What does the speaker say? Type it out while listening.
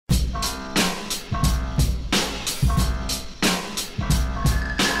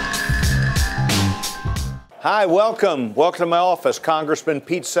Hi, welcome. Welcome to my office, Congressman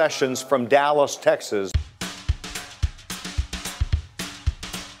Pete Sessions from Dallas, Texas.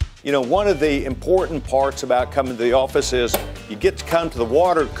 You know, one of the important parts about coming to the office is you get to come to the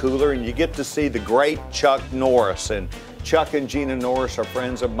water cooler and you get to see the great Chuck Norris. And Chuck and Gina Norris are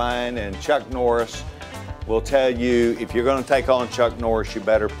friends of mine, and Chuck Norris will tell you if you're going to take on Chuck Norris, you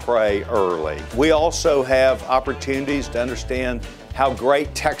better pray early. We also have opportunities to understand how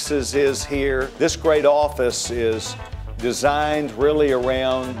great Texas is here. This great office is designed really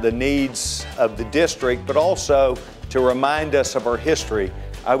around the needs of the district, but also to remind us of our history.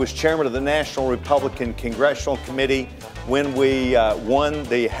 I was chairman of the National Republican Congressional Committee when we won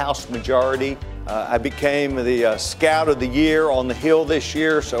the House majority. I became the Scout of the Year on the Hill this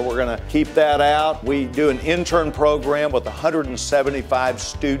year, so we're going to keep that out. We do an intern program with 175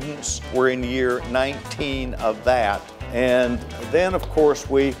 students. We're in year 19 of that. And then, of course,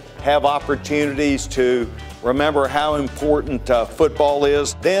 we have opportunities to remember how important football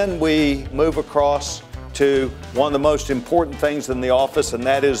is. Then we move across to one of the most important things in the office, and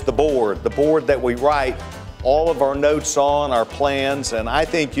that is the board that we write all of our notes on, our plans, and I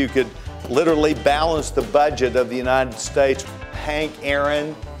think you could literally balance the budget of the United States. Hank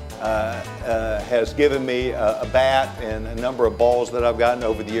Aaron has given me a bat and a number of balls that I've gotten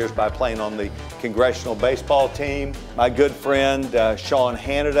over the years by playing on the congressional baseball team. My good friend Sean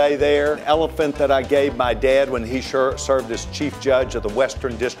Hannity there. An elephant that I gave my dad when he served as chief judge of the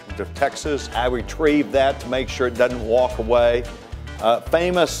Western District of Texas. I retrieved that to make sure it doesn't walk away.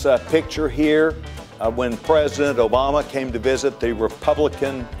 Famous picture here. When President Obama came to visit the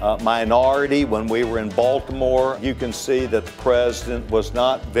Republican minority when we were in Baltimore, you can see that the president was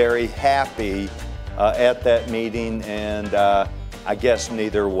not very happy at that meeting, and I guess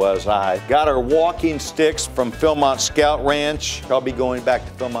neither was I. Got our walking sticks from Philmont Scout Ranch. I'll be going back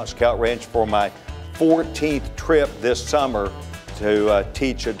to Philmont Scout Ranch for my 14th trip this summer to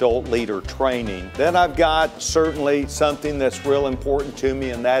teach adult leader training. Then I've got certainly something that's real important to me,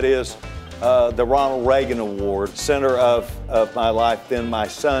 and that is the Ronald Reagan Award. Center of my life, then my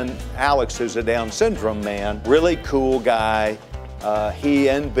son Alex, who's a Down syndrome man, really cool guy. He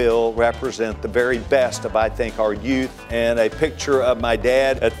and Bill represent the very best of, I think, our youth. And a picture of my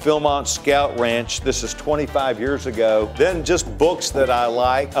dad at Philmont Scout Ranch. This is 25 years ago. Then just books that I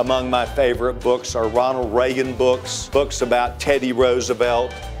like. Among my favorite books are Ronald Reagan books, books about Teddy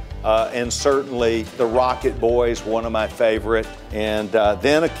Roosevelt, and certainly the Rocket Boys, one of my favorite. And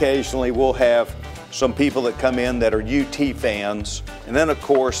then occasionally we'll have some people that come in that are UT fans. And then, of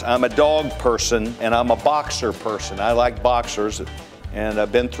course, I'm a dog person and I'm a boxer person. I like boxers, and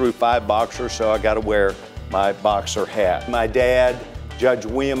I've been through 5 boxers, so I got to wear my boxer hat. My dad, Judge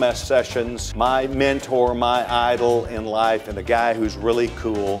William S. Sessions, my mentor, my idol in life, and a guy who's really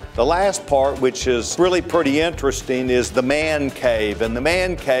cool. The last part, which is really pretty interesting, is the man cave. And the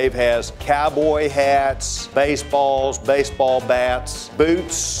man cave has cowboy hats, baseballs, baseball bats,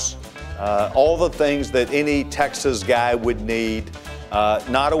 boots, all the things that any Texas guy would need.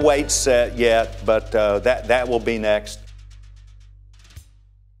 Not a weight set yet, but that will be next.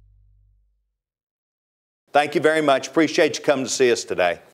 Thank you very much. Appreciate you coming to see us today.